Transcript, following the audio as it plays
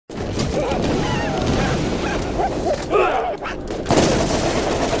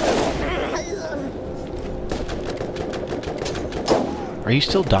Are you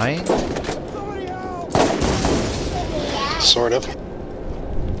still dying? Sort of.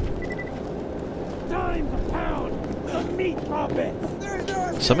 Time to pound the meat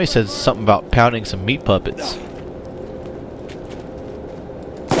puppets. Somebody said something about pounding some meat puppets.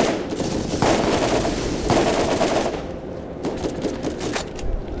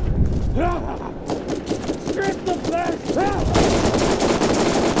 Strip the flesh.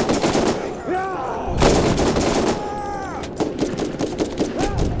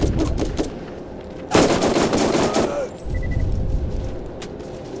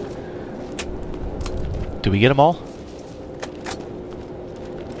 Do we get them all?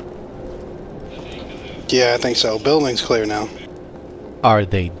 Yeah, I think so. Building's clear now. Are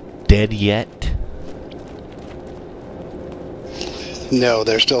they dead yet? No,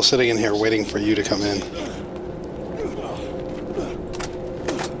 they're still sitting in here waiting for you to come in.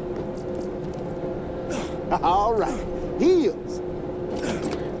 All right, heals.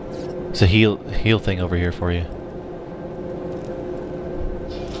 It's a heal thing over here for you.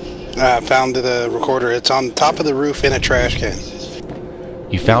 I found the recorder. It's on top of the roof in a trash can.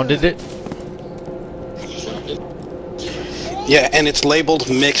 You founded it? Yeah, and it's labeled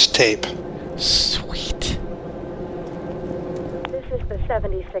mixtape. Sweet. This is the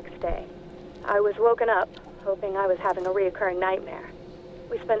 76th day. I was woken up, hoping I was having a reoccurring nightmare.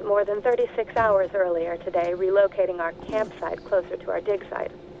 We spent more than 36 hours earlier today relocating our campsite closer to our dig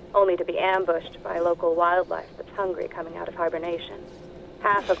site, only to be ambushed by local wildlife that's hungry coming out of hibernation.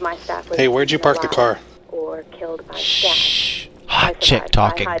 Half of my staff was Hey, where'd you park the car? Or killed by Shh. gas. Hot chick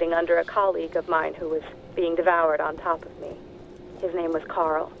talking. By hiding under a colleague of mine who was being devoured on top of me. His name was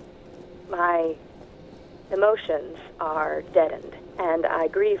Carl. My emotions are deadened, and I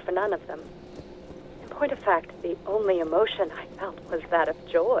grieve for none of them. In point of fact, the only emotion I felt was that of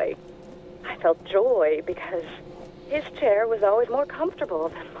joy. I felt joy because his chair was always more comfortable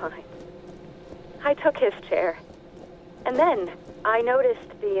than mine. I took his chair, and then I noticed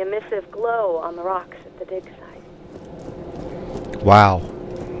the emissive glow on the rocks at the dig site. Wow.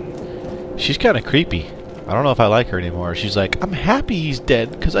 She's kind of creepy. I don't know if I like her anymore. She's like, I'm happy he's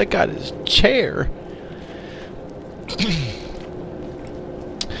dead because I got his chair.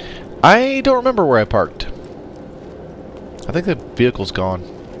 I don't remember where I parked. I think the vehicle's gone.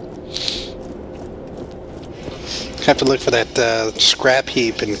 Have to look for that scrap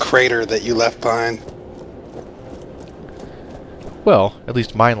heap and crater that you left behind. Well, at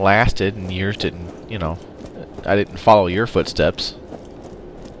least mine lasted and yours didn't, you know. I didn't follow your footsteps.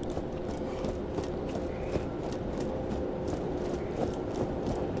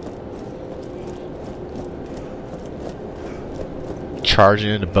 Charging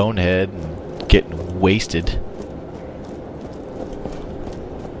into Bonehead and getting wasted.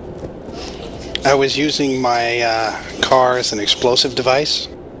 I was using my car as an explosive device.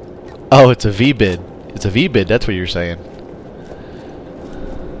 Oh, it's a V-bid. It's a V-bid, that's what you're saying.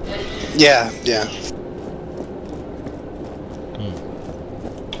 Yeah, yeah.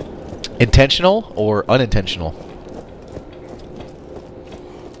 Intentional or unintentional?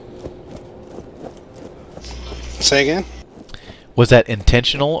 Say again? Was that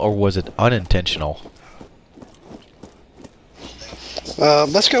intentional or was it unintentional?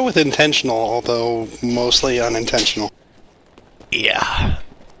 Let's go with intentional, although mostly unintentional. Yeah.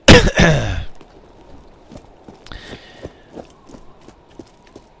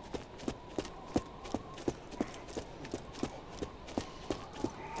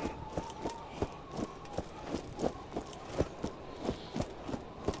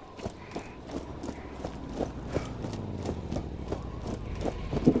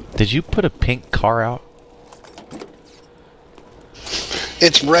 Did you put a pink car out?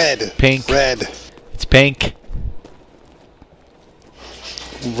 It's red. Pink. Red. It's pink.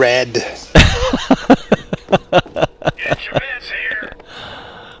 Red. Get your meds here.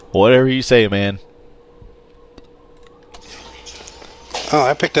 Whatever you say, man. Oh,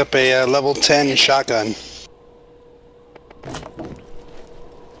 I picked up a level 10 shotgun.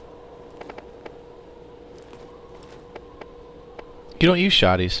 You don't use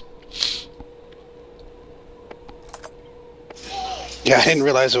shotties. Yeah, I didn't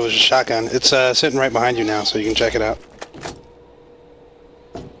realize it was a shotgun. It's sitting right behind you now, so you can check it out.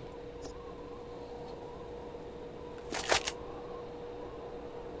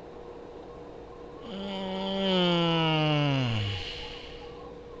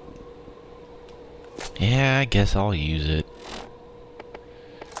 Yeah, I guess I'll use it.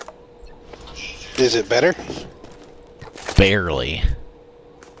 Is it better? Barely.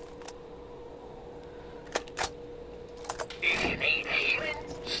 If you need healing,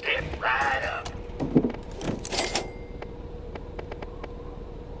 step right up.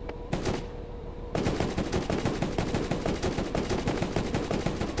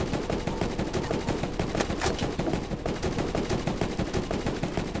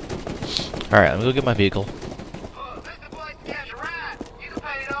 Alright, let me go get my vehicle.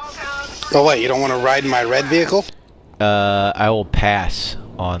 Oh wait, you don't want to ride my red vehicle? I will pass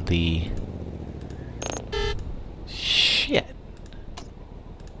on the... Shit.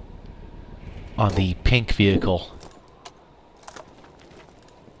 On the pink vehicle.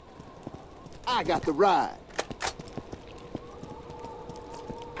 I got the ride.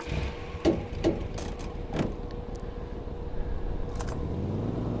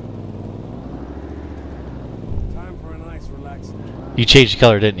 Time for a nice relaxing drive. You changed the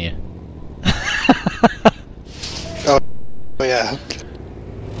color, didn't you? Oh yeah.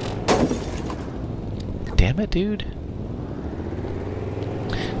 Damn it, dude.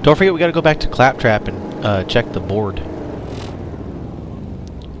 Don't forget we gotta go back to Claptrap and check the board.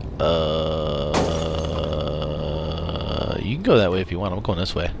 You can go that way if you want. I'm going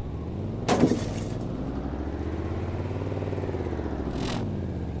this way.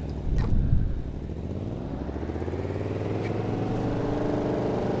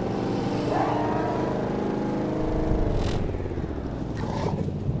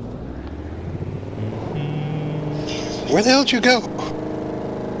 Where the hell did you go?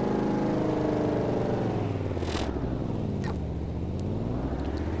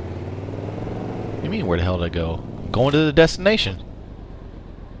 What do you mean, where the hell did I go? I'm going to the destination.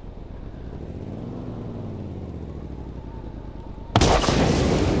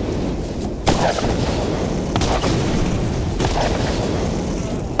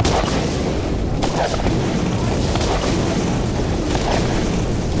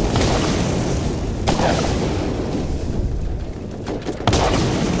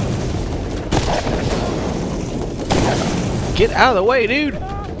 Get out of the way, dude!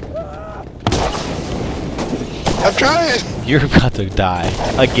 I'm trying! You're about to die.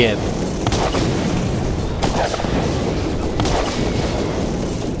 Again.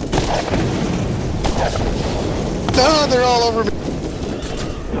 No, they're all over me.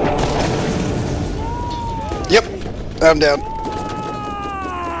 Yep, I'm down.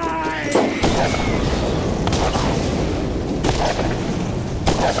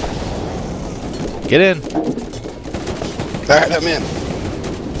 Get in. Alright, I'm in.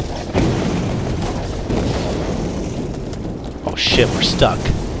 Oh shit, we're stuck.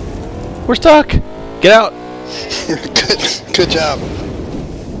 We're stuck! Get out! Good job.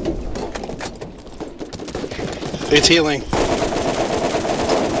 It's healing.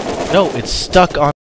 No, it's stuck on